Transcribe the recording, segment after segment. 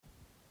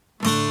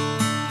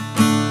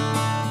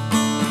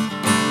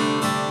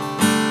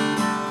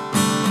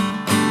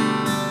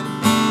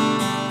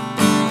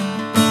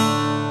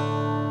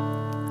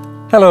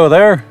Hello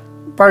there,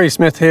 Barry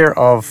Smith here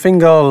of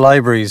Fingal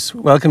Libraries,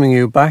 welcoming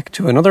you back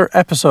to another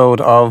episode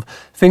of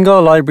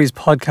Fingal Libraries'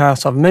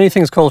 podcast of many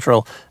things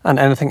cultural and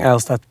anything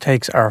else that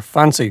takes our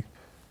fancy.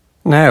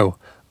 Now,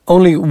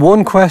 only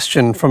one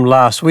question from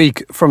last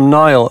week from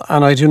Niall,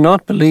 and I do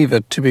not believe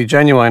it to be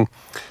genuine.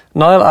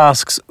 Niall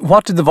asks,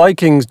 what did the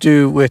Vikings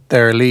do with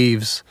their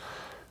leaves?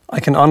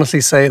 I can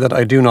honestly say that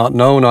I do not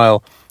know,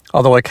 Niall,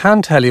 although I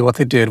can tell you what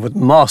they did with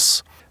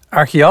moss.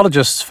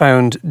 Archaeologists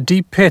found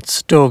deep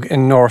pits dug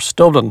in North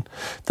Dublin.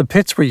 The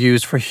pits were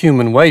used for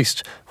human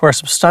waste, where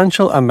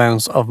substantial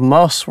amounts of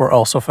moss were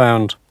also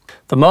found.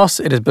 The moss,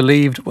 it is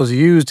believed, was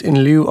used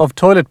in lieu of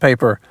toilet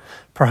paper.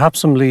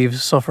 Perhaps some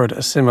leaves suffered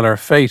a similar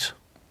fate.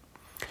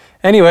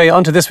 Anyway,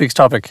 on to this week's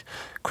topic.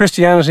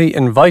 Christianity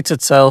invites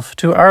itself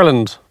to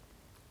Ireland.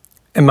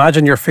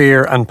 Imagine your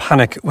fear and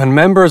panic when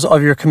members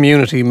of your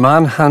community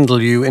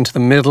manhandle you into the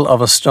middle of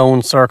a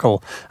stone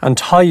circle and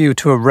tie you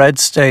to a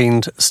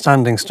red-stained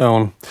standing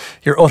stone.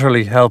 You're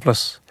utterly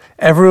helpless.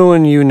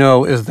 Everyone you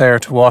know is there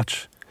to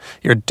watch.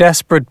 Your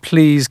desperate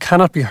pleas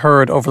cannot be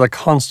heard over the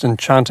constant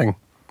chanting.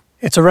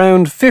 It's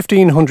around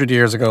 1500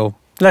 years ago,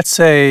 let's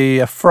say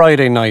a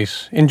Friday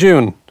night in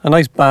June, a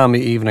nice balmy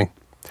evening.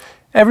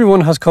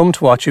 Everyone has come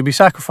to watch you be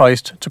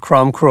sacrificed to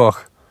Crom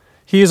Cruach.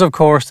 He is, of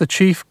course, the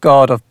chief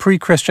god of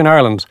pre-Christian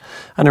Ireland,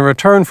 and in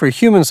return for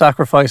human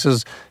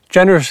sacrifices,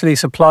 generously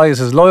supplies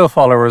his loyal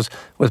followers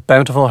with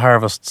bountiful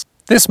harvests.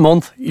 This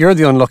month, you're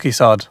the unlucky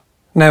sod.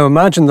 Now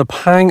imagine the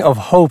pang of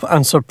hope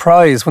and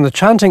surprise when the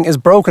chanting is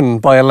broken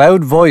by a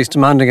loud voice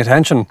demanding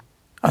attention.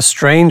 A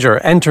stranger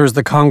enters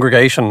the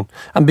congregation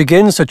and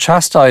begins to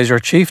chastise your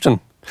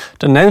chieftain,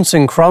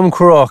 denouncing Crom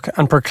Cruach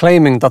and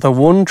proclaiming that the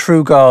one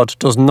true God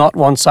does not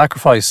want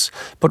sacrifice,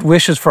 but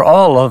wishes for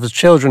all of his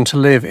children to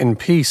live in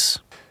peace.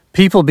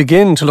 People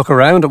begin to look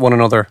around at one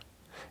another.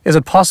 Is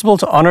it possible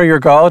to honour your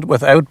God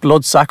without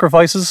blood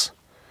sacrifices?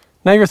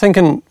 Now you're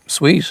thinking,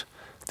 sweet,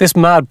 this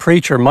mad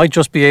preacher might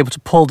just be able to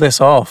pull this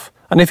off,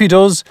 and if he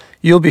does,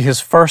 you'll be his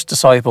first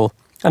disciple,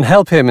 and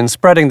help him in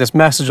spreading this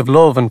message of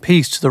love and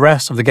peace to the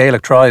rest of the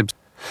Gaelic tribes.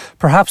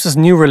 Perhaps this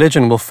new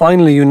religion will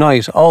finally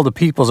unite all the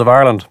peoples of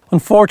Ireland.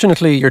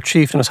 Unfortunately, your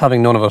chieftain is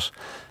having none of it.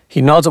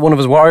 He nods at one of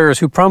his warriors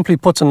who promptly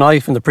puts a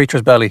knife in the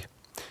preacher's belly.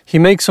 He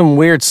makes some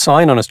weird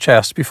sign on his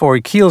chest before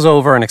he keels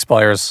over and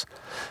expires.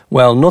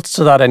 Well, nuts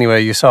to that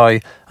anyway, you sigh,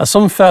 as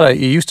some fella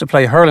you used to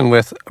play hurling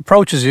with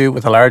approaches you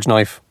with a large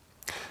knife.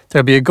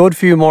 There'll be a good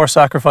few more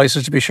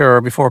sacrifices to be sure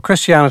before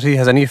Christianity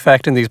has any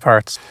effect in these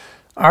parts.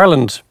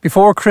 Ireland,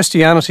 before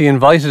Christianity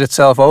invited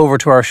itself over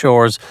to our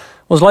shores,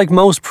 was like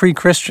most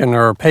pre-Christian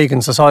or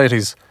pagan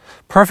societies,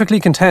 perfectly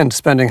content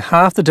spending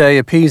half the day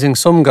appeasing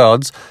some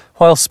gods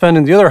while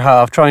spending the other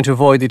half trying to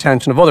avoid the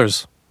attention of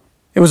others.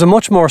 It was a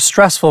much more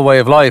stressful way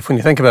of life when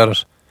you think about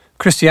it.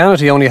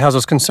 Christianity only has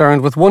us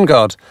concerned with one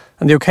god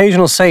and the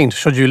occasional saint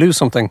should you lose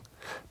something,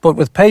 but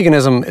with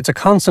paganism it's a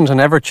constant and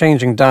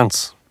ever-changing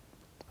dance.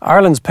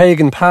 Ireland's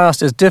pagan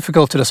past is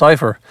difficult to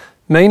decipher,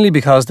 mainly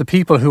because the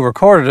people who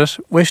recorded it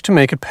wish to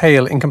make it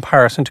pale in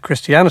comparison to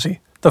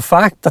Christianity. The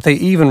fact that they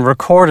even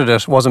recorded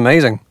it was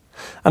amazing,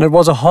 and it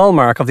was a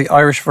hallmark of the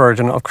Irish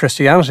version of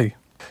Christianity.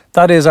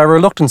 That is, our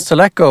reluctance to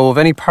let go of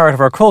any part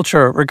of our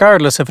culture,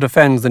 regardless if it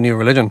offends the new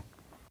religion.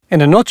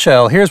 In a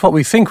nutshell, here's what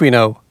we think we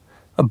know.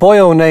 A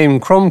boyo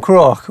named Crom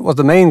Cruach was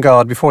the main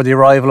god before the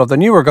arrival of the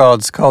newer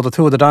gods called the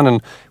Tuatha Dé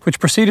Danann, which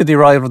preceded the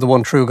arrival of the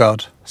one true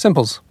god.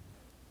 Simples.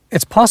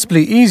 It's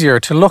possibly easier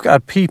to look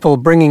at people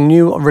bringing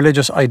new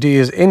religious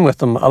ideas in with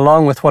them,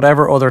 along with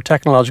whatever other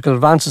technological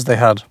advances they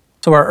had.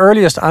 So our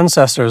earliest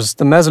ancestors,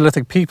 the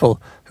Mesolithic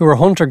people, who were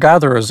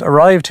hunter-gatherers,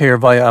 arrived here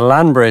via a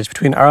land bridge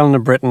between Ireland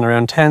and Britain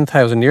around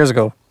 10,000 years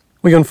ago.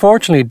 We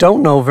unfortunately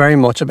don't know very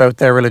much about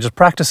their religious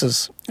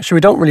practices. Sure,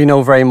 we don't really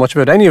know very much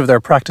about any of their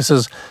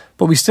practices,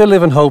 but we still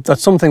live in hope that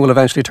something will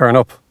eventually turn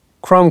up.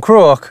 Crom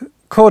Cruach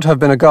could have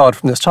been a god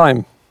from this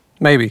time.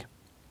 Maybe.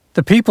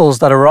 The peoples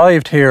that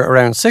arrived here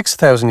around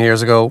 6,000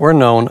 years ago were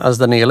known as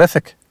the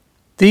Neolithic.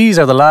 These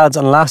are the lads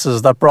and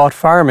lasses that brought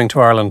farming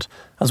to Ireland,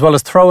 as well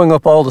as throwing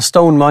up all the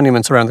stone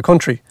monuments around the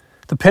country,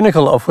 the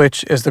pinnacle of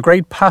which is the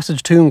great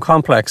Passage Tomb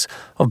complex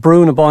of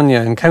Brú na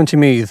Bóinne in County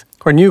Meath,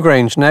 where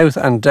Newgrange, Knowth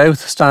and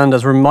Douth stand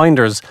as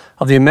reminders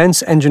of the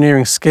immense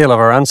engineering skill of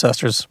our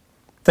ancestors.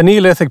 The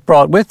Neolithic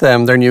brought with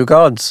them their new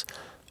gods,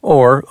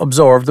 or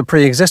absorbed the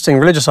pre-existing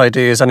religious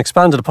ideas and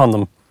expanded upon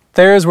them.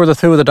 Theirs were the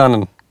Tuatha Dé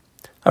Danann,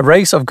 a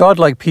race of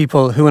godlike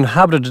people who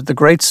inhabited the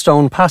great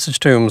stone passage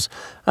tombs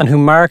and who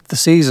marked the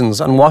seasons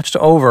and watched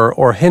over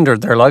or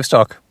hindered their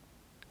livestock.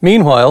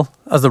 Meanwhile,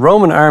 as the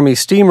Roman army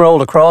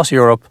steamrolled across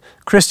Europe,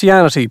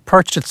 Christianity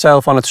perched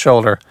itself on its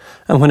shoulder,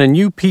 and when a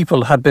new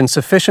people had been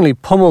sufficiently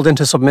pummeled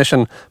into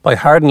submission by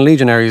hardened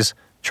legionaries,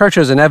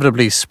 churches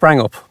inevitably sprang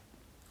up.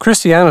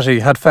 Christianity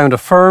had found a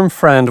firm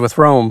friend with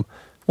Rome,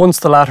 once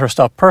the latter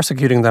stopped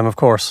persecuting them, of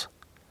course.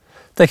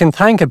 They can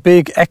thank a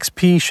big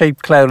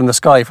XP-shaped cloud in the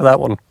sky for that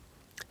one.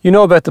 You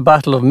know about the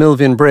Battle of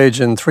Milvian Bridge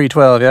in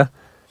 312, yeah?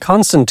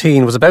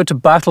 Constantine was about to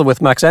battle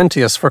with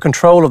Maxentius for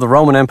control of the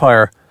Roman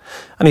Empire,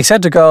 and he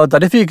said to God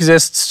that if he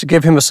exists, to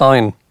give him a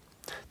sign.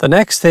 The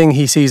next thing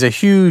he sees a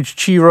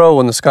huge Chi Rho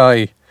in the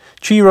sky,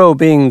 Chi Rho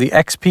being the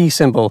XP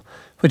symbol,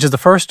 which is the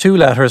first two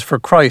letters for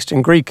Christ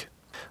in Greek.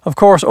 Of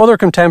course, other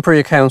contemporary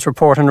accounts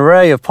report an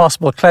array of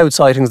possible cloud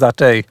sightings that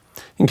day,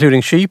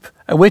 including sheep,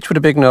 a witch with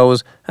a big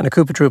nose, and a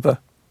Koopa Troopa.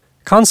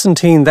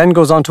 Constantine then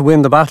goes on to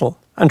win the battle,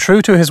 and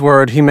true to his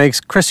word, he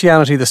makes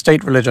Christianity the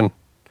state religion.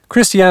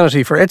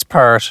 Christianity, for its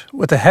part,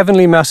 with the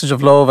heavenly message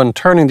of love and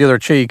turning the other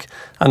cheek,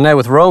 and now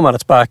with Rome at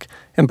its back,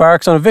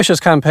 embarks on a vicious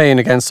campaign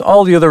against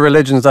all the other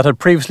religions that had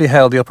previously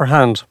held the upper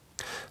hand.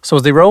 So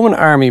as the Roman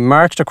army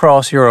marched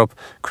across Europe,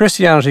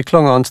 Christianity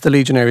clung on to the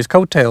legionaries'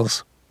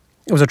 coattails.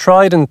 It was a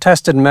tried and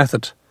tested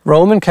method.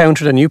 Rome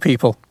encountered a new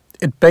people.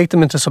 It baked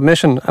them into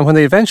submission, and when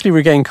they eventually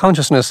regained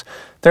consciousness,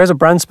 there's a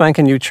brand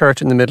spanking new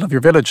church in the middle of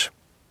your village.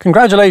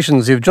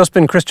 Congratulations, you've just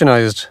been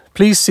Christianized.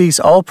 Please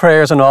cease all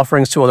prayers and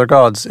offerings to other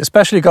gods,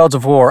 especially gods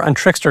of war and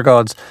trickster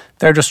gods.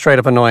 They're just straight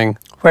up annoying.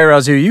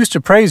 Whereas you used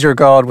to praise your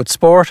god with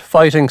sport,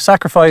 fighting,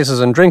 sacrifices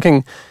and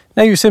drinking,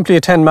 now you simply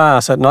attend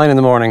mass at 9 in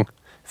the morning.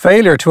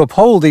 Failure to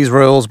uphold these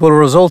rules will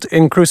result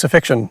in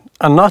crucifixion,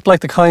 and not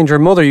like the kind your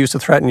mother used to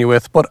threaten you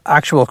with, but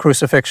actual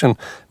crucifixion,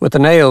 with the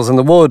nails and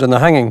the wood and the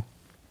hanging.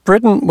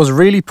 Britain was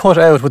really put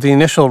out with the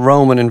initial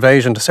Roman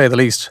invasion, to say the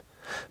least.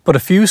 But a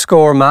few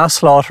score mass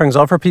slaughterings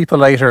of her people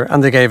later,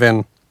 and they gave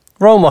in.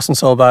 Rome wasn't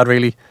so bad,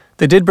 really.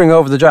 They did bring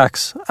over the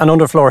jacks and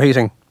underfloor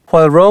heating.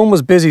 While Rome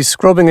was busy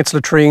scrubbing its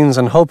latrines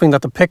and hoping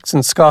that the Picts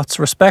and Scots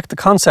respect the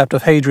concept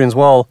of Hadrian's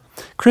Wall,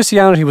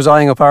 Christianity was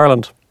eyeing up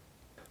Ireland.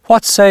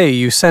 What say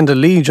you send a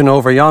legion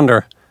over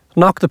yonder,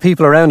 knock the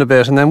people around a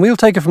bit, and then we'll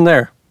take it from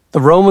there?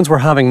 The Romans were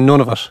having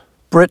none of it.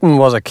 Britain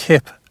was a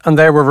kip, and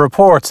there were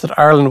reports that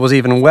Ireland was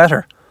even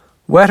wetter.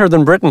 Wetter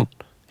than Britain.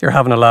 You're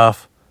having a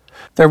laugh.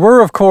 There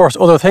were, of course,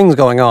 other things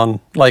going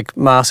on, like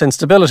mass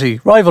instability,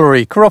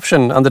 rivalry,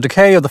 corruption, and the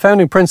decay of the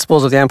founding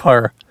principles of the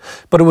empire.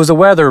 But it was the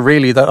weather,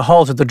 really, that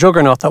halted the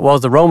juggernaut that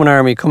was the Roman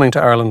army coming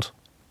to Ireland.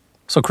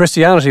 So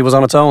Christianity was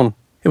on its own.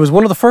 It was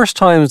one of the first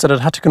times that it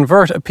had to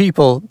convert a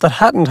people that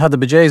hadn't had the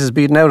bejesus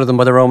beaten out of them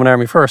by the Roman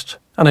army first.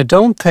 And I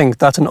don't think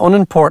that's an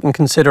unimportant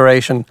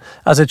consideration,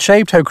 as it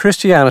shaped how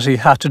Christianity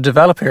had to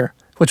develop here,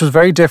 which was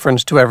very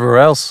different to everywhere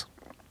else.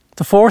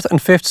 The 4th and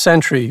 5th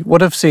century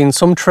would have seen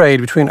some trade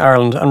between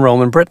Ireland and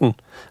Rome and Britain,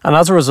 and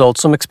as a result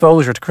some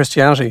exposure to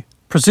Christianity.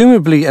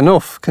 Presumably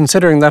enough,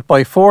 considering that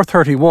by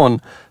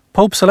 431,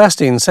 Pope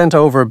Celestine sent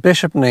over a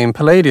bishop named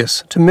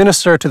Palladius to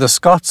minister to the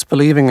Scots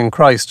believing in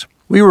Christ.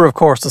 We were of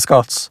course the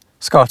Scots.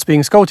 Scots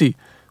being Scoti,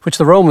 which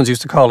the Romans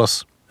used to call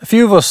us. A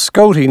few of us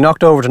Scoti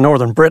knocked over to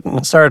northern Britain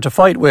and started to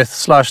fight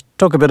with /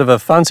 took a bit of a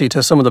fancy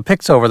to some of the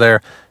Picts over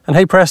there, and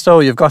hey presto,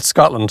 you've got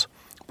Scotland.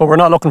 But we're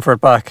not looking for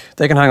it back.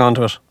 They can hang on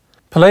to it.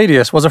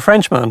 Palladius was a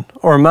Frenchman,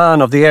 or a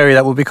man of the area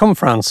that would become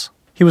France.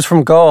 He was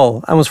from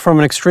Gaul and was from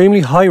an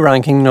extremely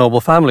high-ranking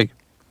noble family.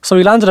 So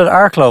he landed at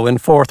Arklow in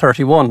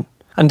 431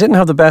 and didn't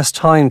have the best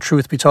time,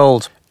 truth be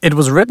told. It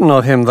was written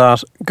of him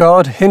that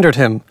God hindered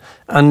him,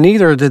 and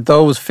neither did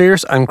those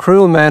fierce and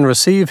cruel men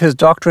receive his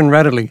doctrine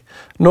readily,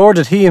 nor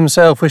did he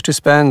himself wish to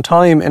spend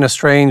time in a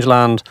strange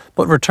land,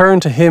 but return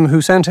to him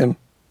who sent him.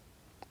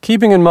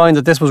 Keeping in mind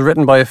that this was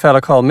written by a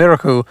fella called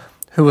Miraku,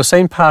 who was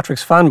St.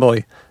 Patrick's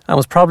fanboy, and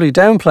was probably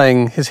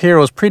downplaying his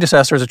hero's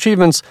predecessor's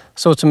achievements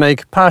so as to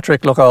make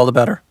Patrick look all the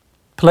better.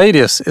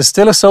 Palladius is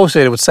still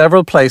associated with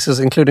several places,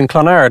 including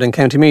Clonard in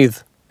County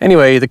Meath.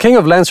 Anyway, the King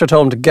of Leinster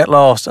told him to get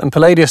lost, and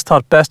Palladius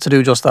thought best to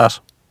do just that.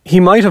 He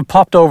might have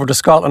popped over to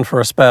Scotland for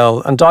a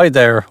spell and died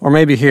there, or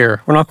maybe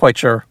here, we're not quite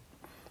sure.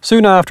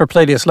 Soon after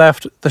Palladius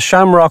left, the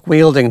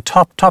shamrock-wielding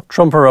top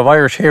trumper of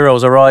Irish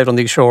heroes arrived on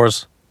these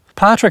shores.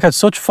 Patrick had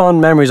such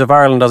fond memories of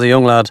Ireland as a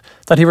young lad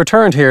that he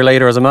returned here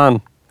later as a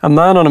man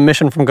on a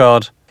mission from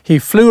God. He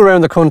flew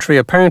around the country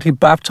apparently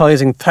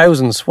baptising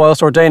thousands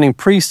whilst ordaining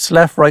priests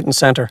left, right and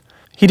centre.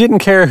 He didn't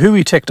care who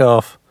he ticked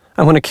off,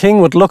 and when a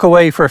king would look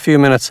away for a few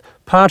minutes,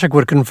 Patrick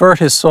would convert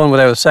his son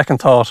without a second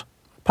thought.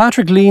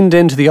 Patrick leaned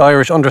into the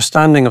Irish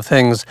understanding of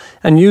things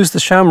and used the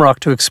shamrock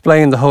to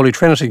explain the Holy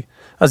Trinity,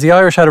 as the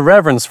Irish had a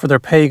reverence for their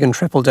pagan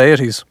triple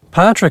deities.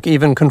 Patrick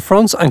even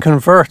confronts and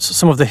converts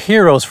some of the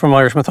heroes from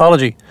Irish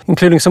mythology,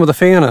 including some of the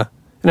Fianna,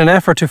 in an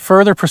effort to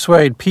further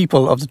persuade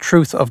people of the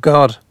truth of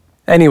God.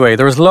 Anyway,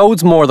 there is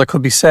loads more that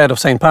could be said of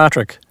St.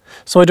 Patrick,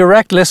 so I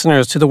direct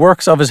listeners to the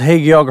works of his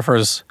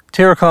hagiographers,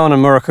 Tyrconnell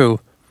and Muraku.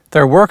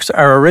 Their works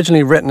are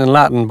originally written in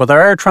Latin, but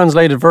there are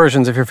translated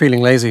versions if you're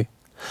feeling lazy.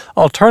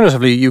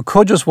 Alternatively, you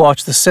could just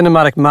watch the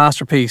cinematic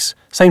masterpiece,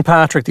 St.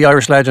 Patrick the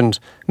Irish Legend,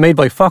 made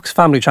by Fox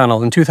Family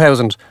Channel in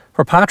 2000,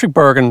 where Patrick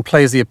Bergin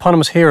plays the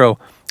eponymous hero,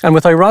 and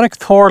with ironic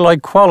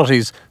Thor-like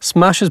qualities,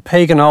 smashes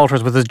pagan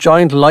altars with his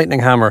giant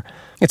lightning hammer.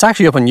 It's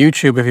actually up on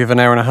YouTube if you have an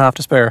hour and a half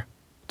to spare.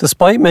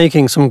 Despite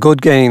making some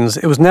good gains,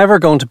 it was never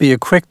going to be a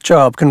quick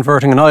job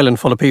converting an island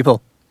full of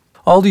people.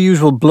 All the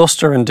usual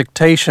bluster and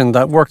dictation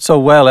that worked so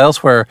well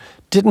elsewhere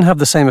didn't have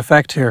the same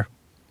effect here.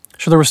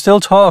 Sure, there was still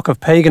talk of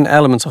pagan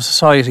elements of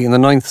society in the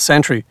 9th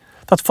century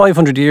That's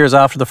 500 years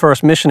after the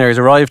first missionaries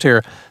arrived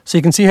here, so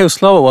you can see how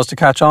slow it was to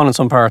catch on in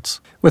some parts.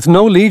 With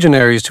no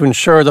legionaries to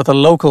ensure that the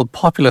local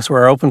populace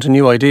were open to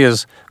new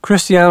ideas,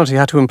 Christianity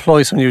had to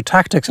employ some new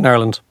tactics in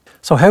Ireland.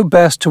 So how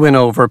best to win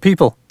over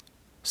people?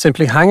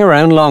 Simply hang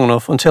around long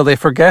enough until they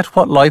forget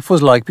what life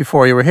was like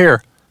before you were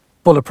here.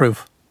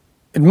 Bulletproof.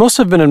 It must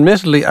have been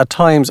admittedly at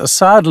times a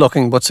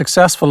sad-looking but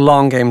successful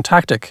long-game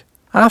tactic.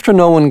 After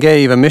no one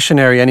gave a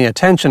missionary any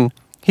attention,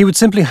 he would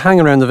simply hang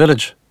around the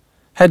village.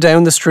 Head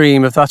down the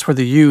stream if that's where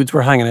the youths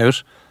were hanging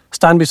out,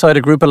 stand beside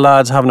a group of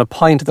lads having a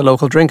pint at the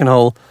local drinking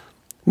hole,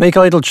 make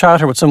idle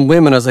chatter with some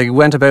women as they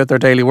went about their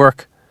daily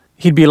work.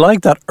 He'd be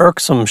like that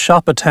irksome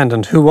shop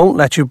attendant who won't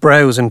let you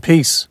browse in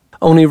peace.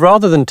 Only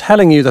rather than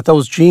telling you that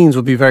those jeans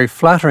would be very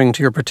flattering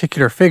to your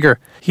particular figure,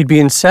 he'd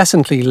be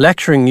incessantly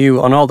lecturing you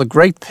on all the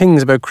great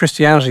things about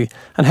Christianity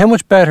and how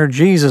much better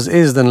Jesus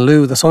is than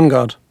Lou the sun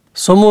god.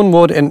 Someone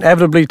would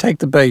inevitably take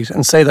the bait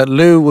and say that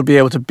Lou would be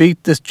able to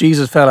beat this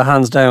Jesus fella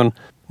hands down.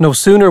 No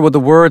sooner would the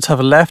words have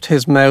left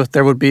his mouth,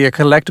 there would be a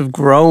collective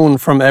groan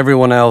from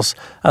everyone else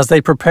as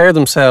they prepare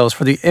themselves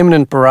for the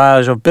imminent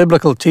barrage of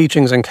biblical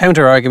teachings and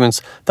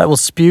counter-arguments that will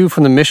spew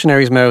from the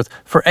missionary's mouth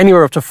for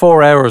anywhere up to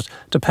 4 hours,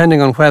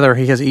 depending on whether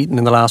he has eaten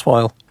in the last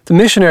while. The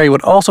missionary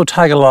would also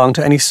tag along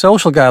to any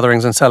social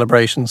gatherings and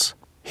celebrations.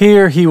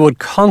 Here he would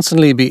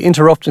constantly be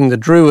interrupting the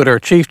druid or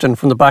chieftain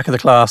from the back of the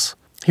class.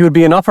 He would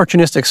be an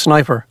opportunistic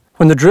sniper.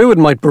 When the druid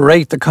might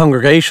berate the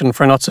congregation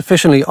for not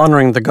sufficiently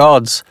honouring the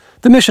gods,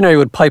 the missionary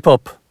would pipe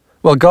up,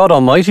 "Well, God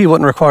Almighty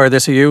wouldn't require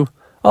this of you.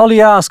 All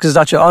he asks is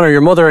that you honour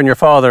your mother and your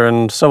father,"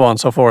 and so on and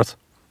so forth.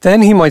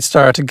 Then he might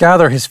start to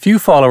gather his few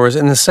followers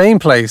in the same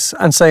place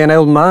and say an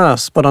old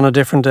mass, but on a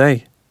different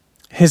day.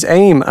 His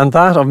aim, and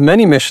that of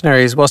many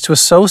missionaries, was to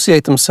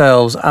associate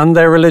themselves and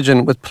their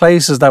religion with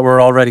places that were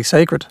already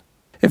sacred.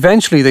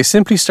 Eventually, they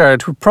simply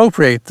started to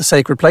appropriate the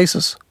sacred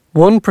places.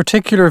 One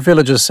particular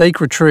village's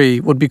sacred tree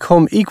would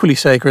become equally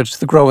sacred to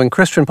the growing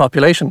Christian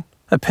population.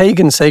 A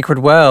pagan sacred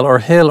well or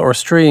hill or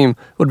stream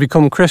would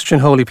become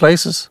Christian holy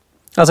places.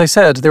 As I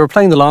said, they were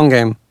playing the long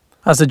game.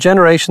 As the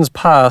generations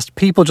passed,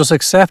 people just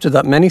accepted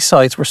that many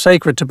sites were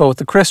sacred to both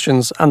the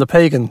Christians and the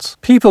pagans.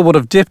 People would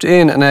have dipped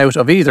in and out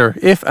of either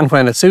if and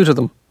when it suited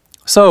them.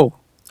 So,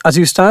 as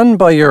you stand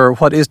by your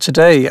what is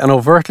today an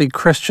overtly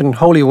Christian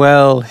holy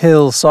well,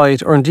 hill,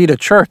 site, or indeed a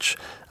church,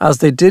 as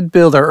they did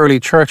build their early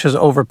churches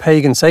over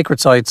pagan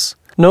sacred sites,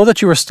 know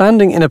that you are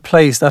standing in a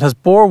place that has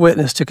bore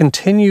witness to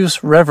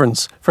continuous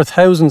reverence for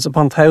thousands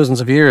upon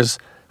thousands of years,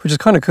 which is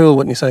kind of cool,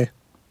 wouldn't you say?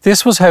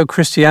 This was how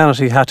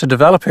Christianity had to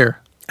develop here.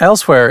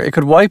 Elsewhere, it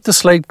could wipe the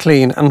slate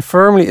clean and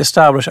firmly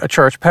establish a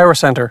church power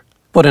centre.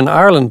 But in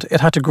Ireland,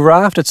 it had to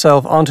graft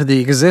itself onto the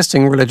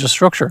existing religious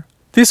structure.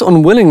 This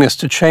unwillingness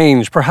to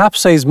change perhaps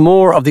says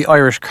more of the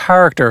Irish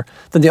character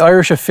than the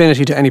Irish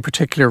affinity to any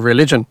particular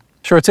religion.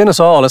 Sure, it's in us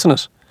all, isn't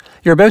it?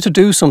 You're about to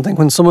do something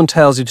when someone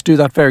tells you to do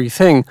that very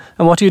thing,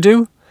 and what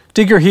do?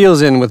 Dig your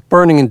heels in with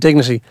burning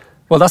indignity.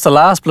 Well, that's the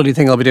last bloody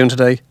thing I'll be doing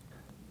today.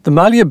 The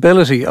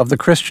malleability of the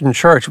Christian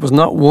church was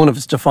not one of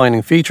its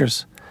defining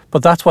features,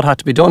 but that's what had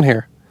to be done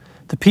here.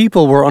 The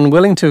people were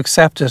unwilling to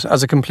accept it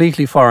as a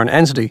completely foreign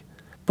entity,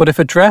 but if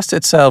it dressed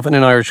itself in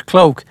an Irish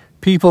cloak,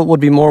 people would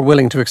be more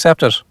willing to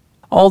accept it.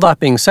 All that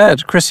being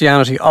said,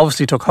 Christianity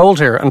obviously took hold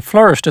here and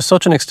flourished to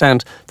such an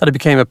extent that it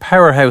became a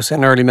powerhouse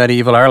in early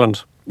medieval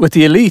Ireland. With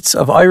the elites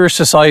of Irish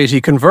society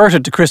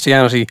converted to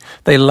Christianity,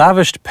 they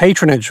lavished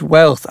patronage,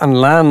 wealth and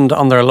land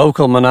on their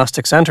local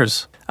monastic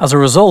centres. As a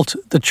result,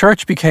 the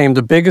church became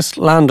the biggest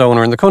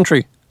landowner in the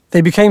country.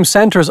 They became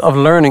centres of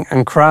learning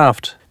and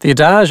craft. The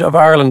adage of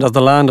Ireland as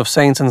the land of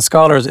saints and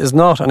scholars is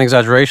not an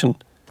exaggeration.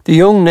 The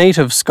young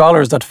native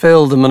scholars that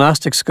filled the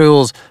monastic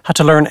schools had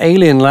to learn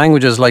alien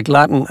languages like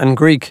Latin and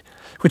Greek,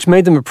 which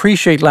made them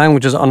appreciate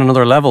languages on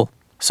another level.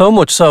 So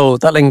much so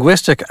that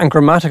linguistic and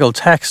grammatical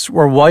texts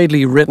were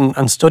widely written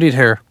and studied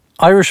here.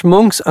 Irish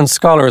monks and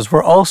scholars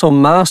were also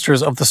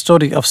masters of the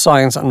study of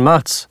science and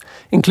maths,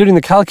 including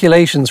the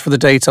calculations for the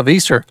dates of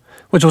Easter,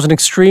 which was an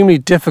extremely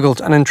difficult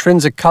and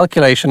intrinsic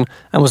calculation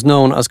and was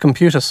known as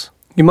computus.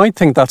 You might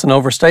think that's an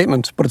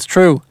overstatement, but it's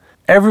true.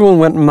 Everyone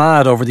went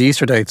mad over the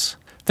Easter dates.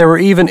 There were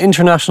even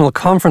international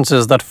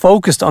conferences that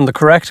focused on the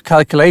correct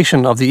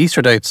calculation of the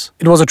Easter dates.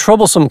 It was a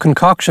troublesome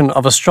concoction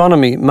of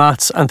astronomy,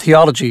 maths and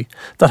theology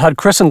that had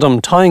Christendom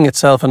tying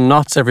itself in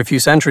knots every few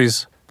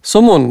centuries.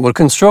 Someone would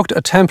construct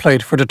a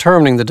template for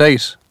determining the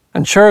date,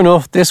 and sure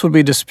enough, this would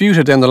be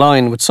disputed down the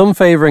line, with some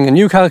favouring a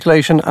new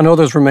calculation and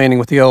others remaining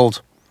with the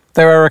old.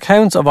 There are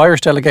accounts of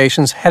Irish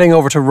delegations heading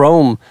over to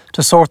Rome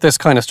to sort this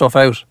kind of stuff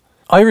out.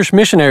 Irish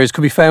missionaries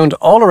could be found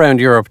all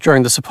around Europe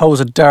during the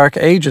supposed Dark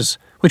Ages,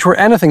 which were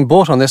anything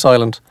but on this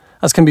island,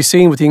 as can be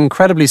seen with the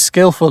incredibly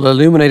skillful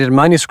illuminated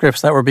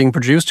manuscripts that were being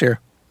produced here.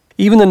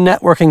 Even the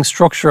networking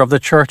structure of the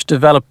church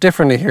developed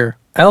differently here.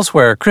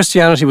 Elsewhere,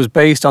 Christianity was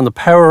based on the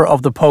power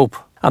of the Pope,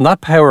 and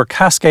that power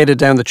cascaded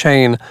down the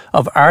chain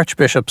of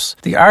archbishops,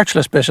 the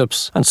archless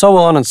bishops, and so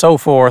on and so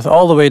forth,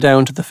 all the way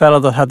down to the fellow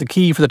that had the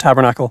key for the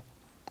tabernacle.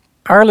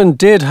 Ireland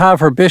did have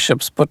her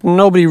bishops, but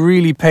nobody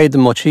really paid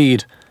them much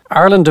heed.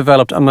 Ireland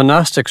developed a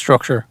monastic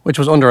structure which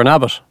was under an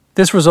abbot.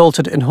 This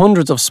resulted in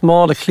hundreds of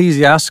small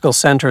ecclesiastical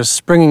centres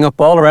springing up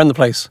all around the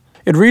place.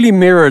 It really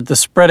mirrored the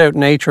spread-out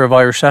nature of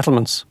Irish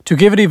settlements. To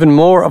give it even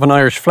more of an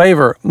Irish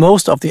flavour,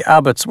 most of the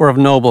abbots were of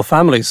noble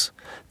families,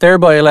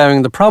 thereby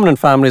allowing the prominent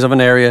families of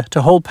an area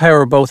to hold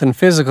power both in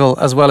physical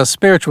as well as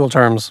spiritual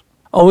terms.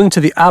 Owing to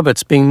the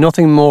abbots being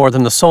nothing more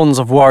than the sons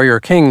of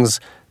warrior kings,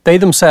 they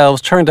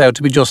themselves turned out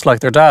to be just like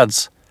their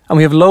dads. And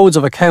we have loads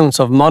of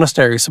accounts of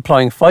monasteries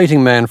supplying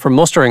fighting men for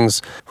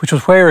musterings, which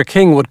was where a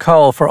king would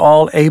call for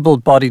all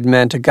able-bodied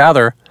men to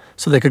gather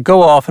so they could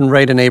go off and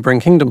raid a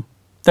neighbouring kingdom.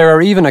 There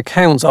are even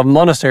accounts of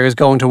monasteries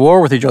going to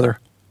war with each other.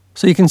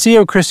 So you can see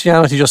how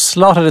Christianity just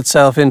slotted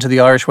itself into the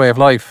Irish way of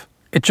life.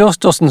 It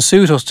just doesn't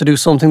suit us to do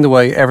something the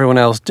way everyone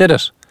else did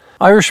it.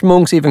 Irish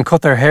monks even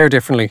cut their hair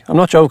differently, I'm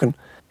not joking.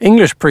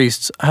 English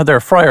priests had their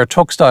Friar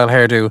Tuck style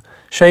hairdo,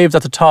 shaved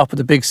at the top with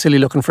a big silly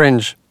looking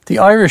fringe. The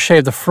Irish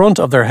shaved the front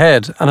of their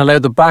head and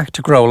allowed the back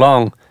to grow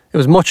long. It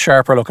was much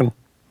sharper looking.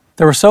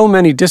 There were so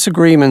many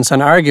disagreements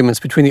and arguments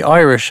between the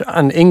Irish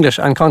and English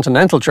and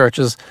continental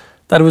churches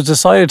that it was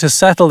decided to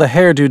settle the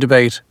hairdo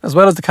debate, as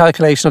well as the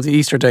calculation of the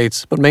Easter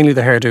dates, but mainly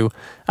the hairdo,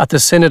 at the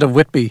Synod of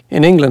Whitby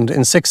in England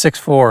in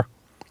 664.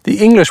 The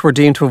English were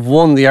deemed to have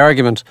won the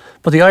argument,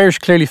 but the Irish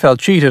clearly felt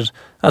cheated,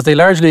 as they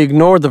largely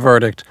ignored the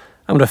verdict,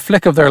 and with a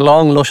flick of their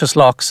long, luscious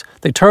locks,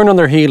 they turned on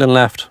their heel and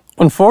left.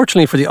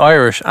 Unfortunately for the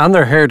Irish and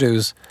their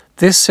hairdos,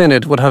 this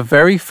synod would have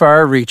very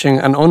far-reaching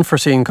and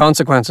unforeseen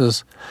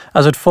consequences,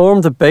 as it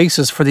formed the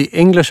basis for the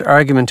English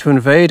argument to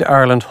invade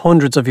Ireland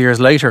hundreds of years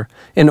later,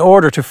 in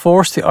order to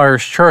force the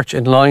Irish Church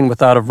in line with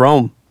that of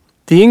Rome.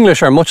 The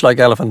English are much like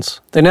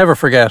elephants, they never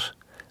forget,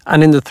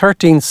 and in the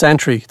 13th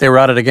century they were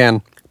at it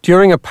again.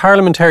 During a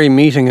parliamentary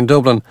meeting in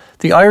Dublin,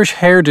 the Irish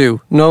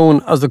hairdo,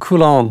 known as the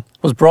Cuillagh,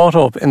 was brought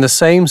up in the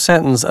same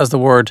sentence as the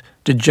word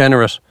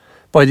degenerate,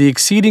 by the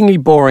exceedingly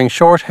boring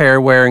short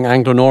hair wearing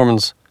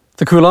Anglo-Normans.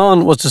 The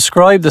Cuillagh was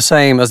described the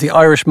same as the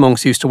Irish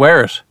monks used to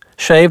wear it,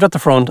 shaved at the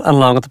front and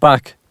long at the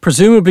back.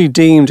 Presumably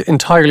deemed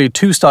entirely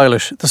too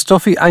stylish, the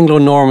stuffy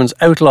Anglo-Normans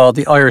outlawed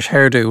the Irish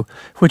hairdo,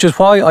 which is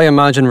why I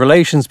imagine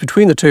relations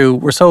between the two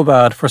were so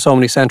bad for so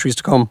many centuries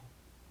to come.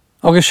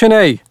 Agus sin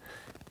é.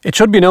 It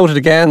should be noted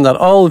again that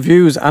all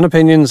views and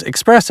opinions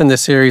expressed in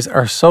this series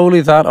are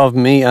solely that of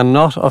me and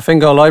not of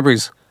Fingal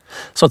Libraries.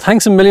 So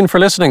thanks a million for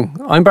listening.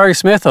 I'm Barry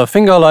Smith of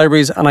Fingal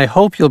Libraries, and I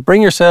hope you'll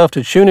bring yourself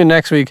to tune in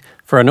next week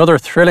for another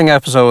thrilling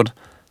episode.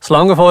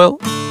 Slán go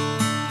fóill.